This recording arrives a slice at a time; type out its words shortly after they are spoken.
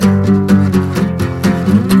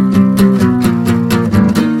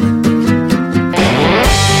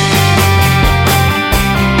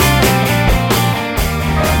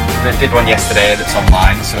did one yesterday that's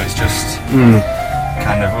online, so it's just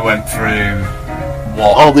kind of, we went through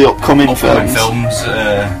all the upcoming films.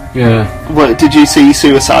 Yeah. Did you see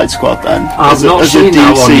Suicide Squad then? I've not seen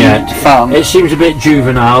that one yet. Fan? It seems a bit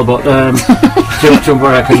juvenile, but to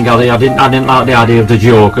where I can gather, I didn't like the idea of the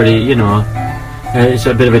Joker. It's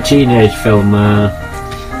a bit of a teenage film.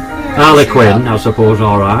 Harley Quinn, I suppose.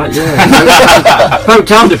 All right, yeah. About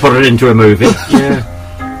time to put it into a movie. Yeah.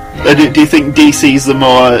 Do you think DC's the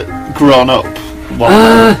more grown-up one?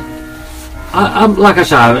 I'm like I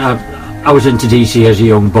said. I was into DC as a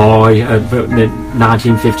young boy in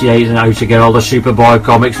 1958, and I used to get all the Superboy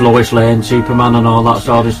comics, Lois Lane, Superman and all that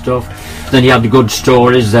sort of stuff. Then you had the good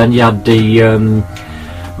stories, then you had the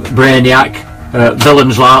Brainiac,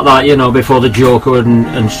 villains like that, before the Joker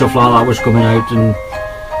and stuff like that was coming out. And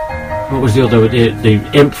what was the other, the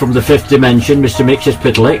imp from the fifth dimension, Mr.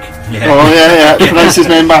 Mxyzptlk. Yeah. Oh yeah, pronounce his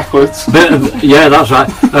name backwards. Yeah, that's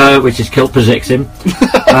right, which is Kilt Pazixim.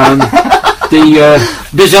 The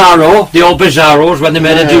Bizarro, the old Bizarros, when they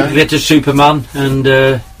made a duplicate of Superman,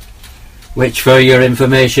 and which, for your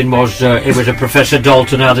information, was it was a Professor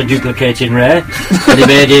Dalton had a duplicate in Ray, and he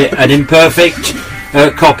made an imperfect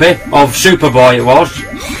copy of Superboy. It was,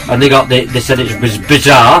 and they said it was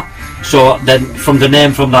bizarre. So then, from the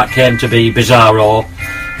name from that came to be Bizarro,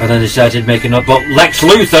 and then they started making up. But Lex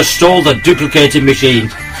Luthor stole the duplicating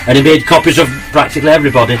machine, and he made copies of practically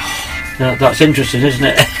everybody. That's interesting, isn't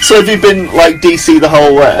it? So have you been like DC the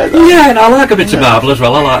whole way then? Yeah, and I like a bit of Marvel as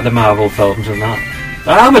well. I like the Marvel films and that.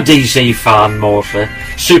 I'm a DC fan mostly.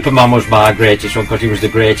 Superman was my greatest one because he was the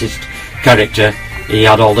greatest character. He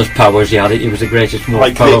had all his powers. He was the greatest,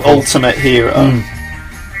 most powerful. The ultimate hero.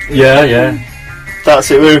 Yeah.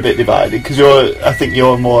 That's it. We're a bit divided because I think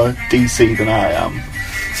you're more DC than I am.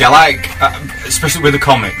 See, I like, especially with the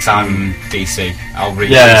comics, I'm DC. I'll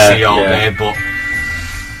read DC all day, but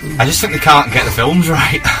I just think they can't get the films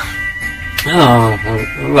right.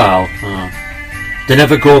 They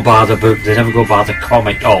never go by the book. They never go by the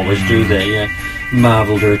comic. Always do they? Yeah.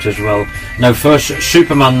 Marvel do it as well. Now, first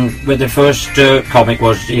Superman, with the first comic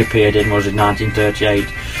he appeared in was in 1938.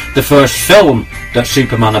 The first film that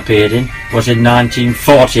Superman appeared in was in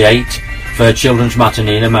 1948 for a children's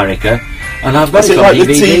matinee in America. And I've got it on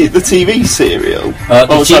DVD. The TV serial?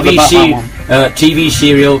 The TV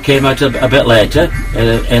serial came out a bit later,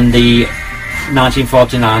 in the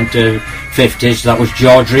 1949 to 50s. That was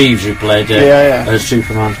George Reeves who played as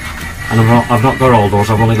Superman. And I've not got all those.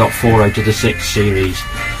 I've only got 4 out of the 6 series.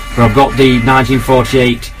 But I've got the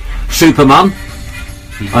 1948 Superman.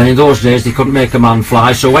 And in those days they couldn't make a man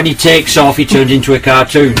fly, so when he takes off he turns into a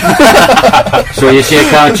cartoon. So you see a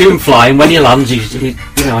cartoon flying, when he lands his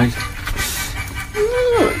name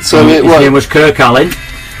was Kirk Allen.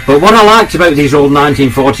 But what I liked about these old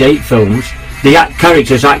 1948 films, the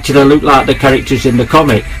characters actually look like the characters in the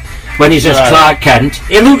comic. When he's as Clark Kent,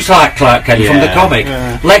 he looks like Clark Kent from the comic.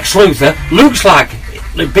 Lex Luthor looks like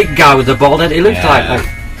the big guy with the bald head. He looks like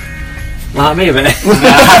me a bit.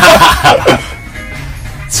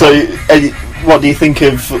 So, what do you think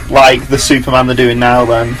of like the Superman they're doing now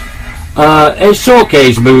then? It's okay,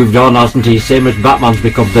 he's moved on, hasn't he? Same as Batman's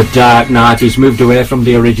become the Dark Knight. He's moved away from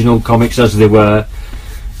the original comics as they were.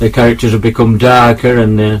 The characters have become darker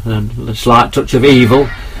and a slight touch of evil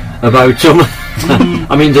about them.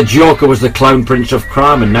 I mean, the Joker was the clown prince of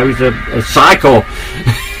crime, and now he's a psycho.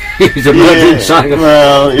 He's a murdering psycho.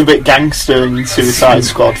 Well, a bit gangster in Suicide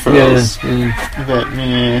Squad for us. A bit,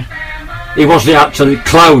 He was the actual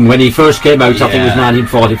clown when he first came out. I think it was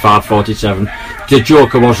 1945-47. The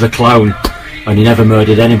Joker was the clown, and he never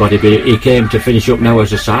murdered anybody, but he came to finish up now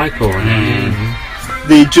as a psycho.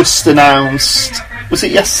 They just announced, was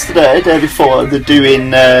it yesterday, day before, they're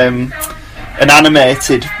doing an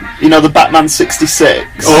animated, the Batman 66.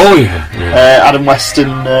 Oh yeah. Adam West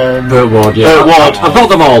and Burt Ward. Burt Ward. I've got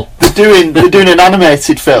them all. They're doing an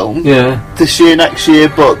animated film. This year, next year,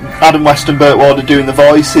 but Adam West and Burt Ward are doing the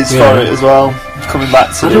voices for it as well. Coming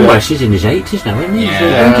back to Adam West is in his 80s now, isn't he?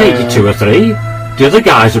 I think 82 or 3. The other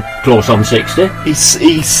guys are close on 60. He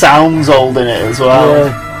sounds old in it as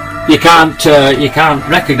well. You can't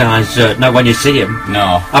recognise now when you see him.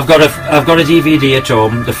 No. I've got a DVD at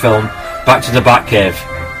home, the film Back to the Batcave,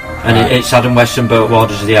 and it's Adam West and Burt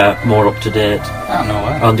Ward as they are more up to date. Oh, no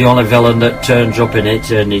way. And the only villain that turns up in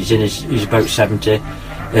it, and he's about 70,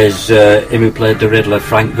 is him who played the Riddler,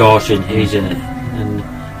 Frank Gorshin. He's in it, and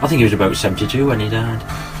I think he was about 72 when he died.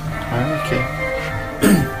 Okay.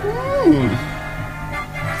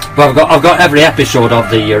 But I've got every episode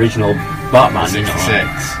of the original Batman. 66.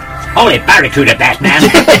 Holy Barracuda, Batman!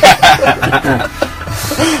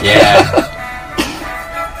 Yeah.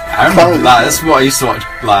 I remember that's what I used to watch,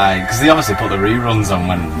 like, because they obviously put the reruns on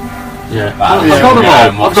when. Yeah. Like, I've got them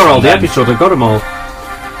all. I've got all the then. episodes. I've got them all.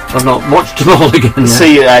 I've not watched them all again yet.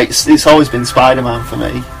 See, it's always been Spider-Man for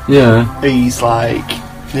me. Yeah. He's like,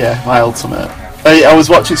 my ultimate. I was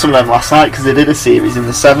watching some of them last night because they did a series in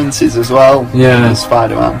the 70s as well. Yeah. With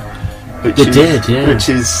Spider-Man. Which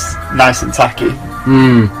is nice and tacky.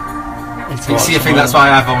 You see, I think that's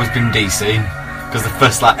why I've always been DC, because the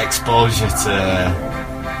first like exposure to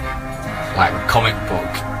like comic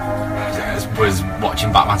book was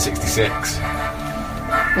watching Batman '66.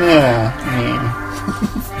 Yeah.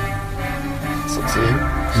 It's up to you.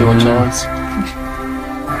 It's your choice.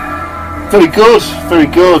 Very good. Very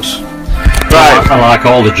good. Right. I like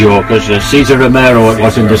all the Jokers. Cesar Romero, it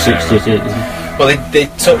was in the 60s. Well, they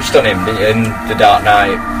touched on him in The Dark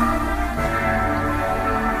Knight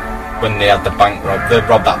when they had the bank rob. They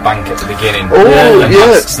robbed that bank at the beginning. Oh, the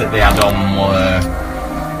masks that they had on were.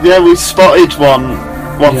 Yeah, we spotted one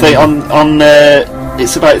thing on.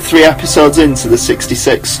 It's about 3 episodes into the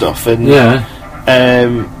 66 stuff, and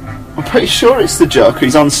I'm pretty sure it's the Joker.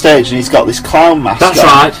 He's on stage and he's got this clown mask. That's on.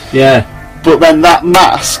 right. Yeah. But then that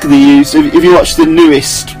mask they used. If you watch the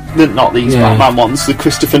newest, not these Batman ones, the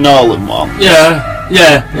Christopher Nolan one. Yeah.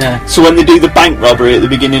 So when they do the bank robbery at the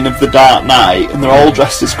beginning of The Dark Knight, and they're all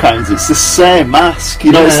dressed as clowns, it's the same mask.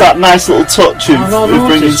 You know, it's that nice little touch of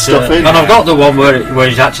bringing stuff in. And I've got the one where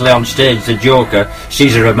he's actually on stage, the Joker,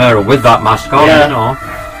 Cesar Romero, with that mask on. You know.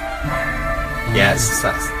 Yes,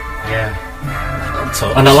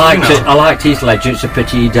 And I liked Heath Ledger. It's a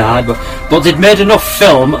pity he died, but they'd made enough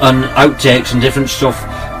film and outtakes and different stuff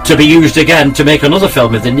to be used again to make another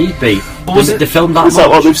film if they need be. They filmed that. Is that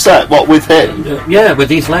what they've said? What with him? Yeah, with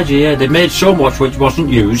Heath Ledger. Yeah, they made so much which wasn't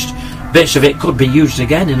used. Bits of it could be used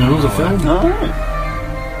again in another film.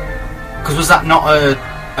 Because was that not a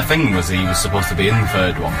thing? Was he was supposed to be in the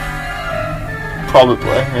third one? Probably.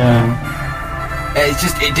 Yeah. It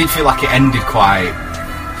did feel like it ended quite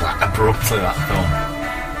abruptly, that film.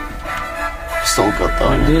 Still good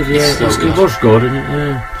though. It did, yeah. It was good, isn't it?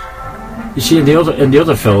 Yeah. You see, in the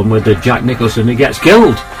other film with the Jack Nicholson, he gets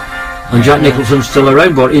killed, and Jack Nicholson's still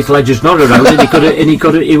around, but Heath Ledger's not around, and he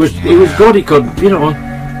was good. He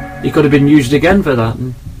could have been used again for that.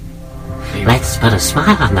 Let's put a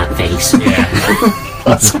smile on that face. Yeah.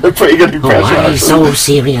 That's a pretty good impression. Why are you so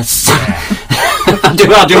serious? I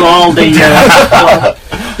do all the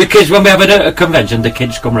the kids when we have a convention. The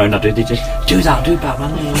kids come round. They just do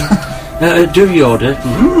Batman. Do Yoda.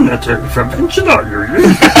 That's a convention, are you?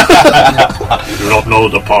 You don't know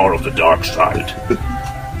the power of the dark side.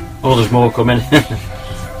 Oh, there's more coming.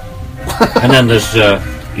 And then there's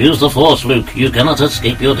use the Force, Luke. You cannot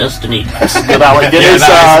escape your destiny. That's a good Alec Guinness.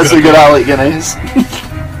 That's a good Alec Guinness.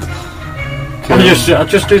 I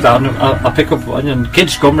just do that, and I pick up one, and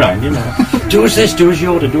kids come round, you know. Do us this, do us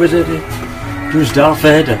Yoda, do us Darth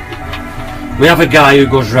Vader. We have a guy who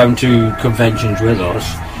goes round to conventions with us,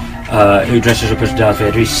 who dresses up as Darth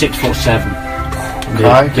Vader. He's 6'7".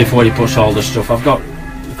 Before he puts all the stuff, I've got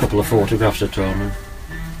a couple of photographs at home.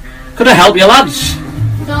 Could I help you, lads?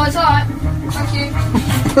 No, it's alright. Thank you.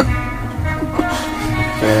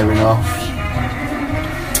 Fair enough.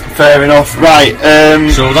 Right.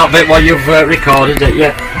 So that bit while you've recorded it,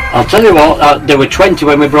 yeah. I'll tell you what. There were 20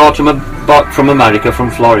 when we brought them back from America,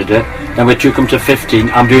 from Florida. Then we took them to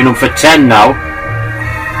 15. I'm doing them for 10 now.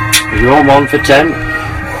 You want one for 10?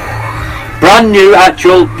 Brand new,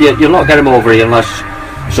 actual. You'll not get them over here unless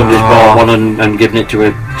somebody's bought one and given it to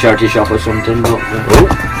a charity shop or something. But,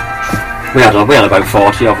 we had about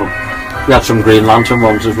 40 of them. We had some Green Lantern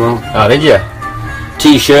ones as well. Oh, did you?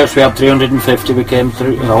 T-shirts, we had 350. We came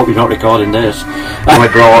through. I hope you're not recording this. And we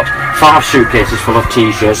brought 5 suitcases full of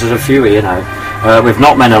T-shirts. There's a few here now. We've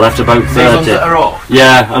not many left, about 30. These ones that are off?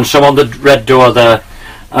 Yeah, and some on the red door there.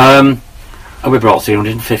 And we brought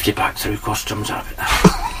 350 back through customs.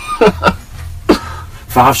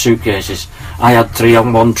 5 suitcases. I had 3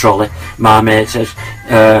 on one trolley. My mate says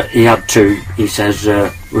he had 2. He says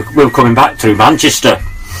we're coming back through Manchester,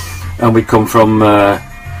 and we'd come from.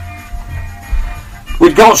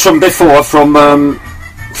 We'd got some before from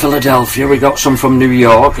Philadelphia. We got some from New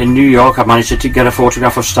York. In New York, I managed to get a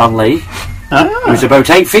photograph of Stan Lee. He was about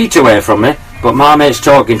 8 feet away from me, but my mate's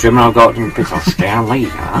talking to him, and I've got Stan Lee.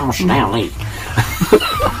 Oh, Stan Lee.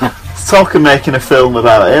 Talk of making a film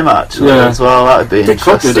about him actually as well. That'd be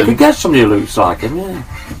interesting. They could get somebody who looks like him. Yeah.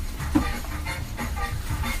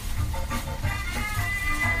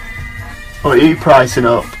 What are you pricing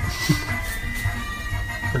up?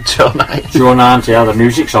 Joe 90. Joe 90, yeah, the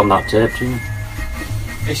music's on that tape, too.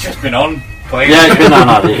 It's just been on playing. Yeah, it's been on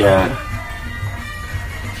at it, yeah.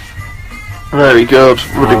 Very good,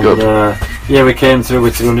 really good. Yeah, we came through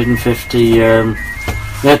with 350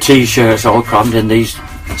 T-shirts all crammed in these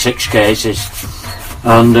 6 cases,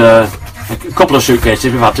 and a couple of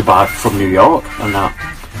suitcases we've had to buy from New York and that.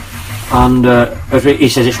 And he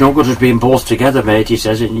says, it's no good us being both together, mate. He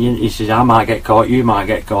says, I might get caught, you might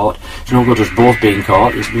get caught. It's no good us both being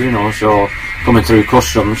caught, so coming through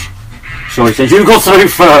customs. So he says, you go through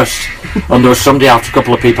first. And there was somebody after, a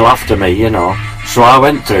couple of people after me, So I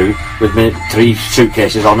went through with my 3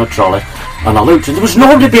 suitcases on a trolley, and I looked, and there was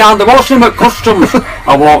nobody behind the washroom at customs.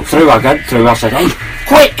 I walked through, I got through, I said, hey,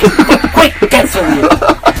 quick, get through.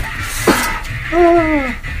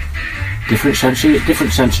 Different sense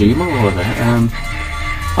of humour over there.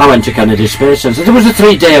 I went to Kennedy Space Centre. There was a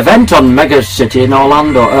 3-day event on Mega City in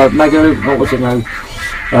Orlando. MegaCon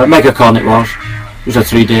it was. It was a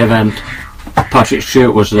 3-day event. Patrick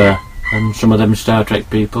Stewart was there, and some of them Star Trek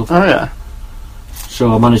people. Oh yeah.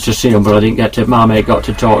 So I managed to see him, but I didn't get to. My mate got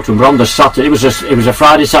to talk to him. But on the Saturday, it was a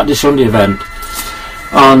Friday, Saturday, Sunday event,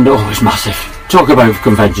 and it was massive. Talk about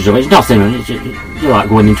conventions. It's nothing. You're like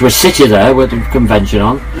going into a city there with a convention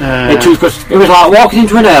on. It was like walking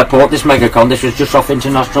into an airport. This MegaCon. This was just off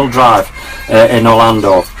International Drive in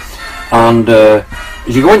Orlando, and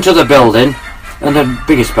you go into the building, and the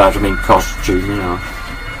biggest part, costume,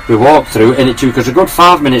 We walked through, and it took us a good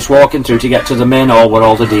 5 minutes walking through to get to the main hall where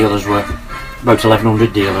all the dealers were. About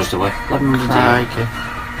 1,100 dealers there were. 1,100 dealers.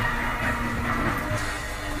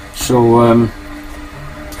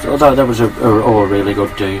 So that was a really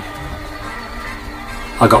good day.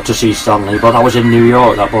 I got to see Stanley, but I was in New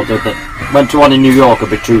York. Went to one in New York, a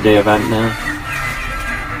big 2-day event now.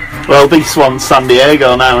 Well, this one's San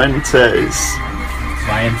Diego now, isn't it? It's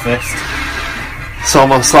Iron Fist. It's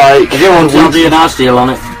almost like... If you want to do a nice deal on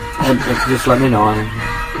it, just let me know.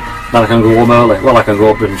 Then I can go home early. Well, I can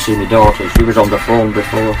go up and see my daughter. She was on the phone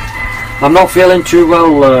before. I'm not feeling too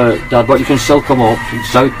well, Dad, but you can still come up to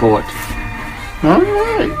Southport.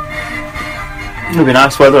 Alright. It'll be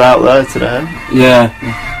nice weather out there today. Yeah.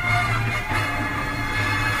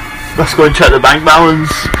 Let's go and check the bank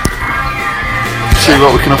balance. See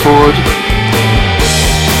what we can afford.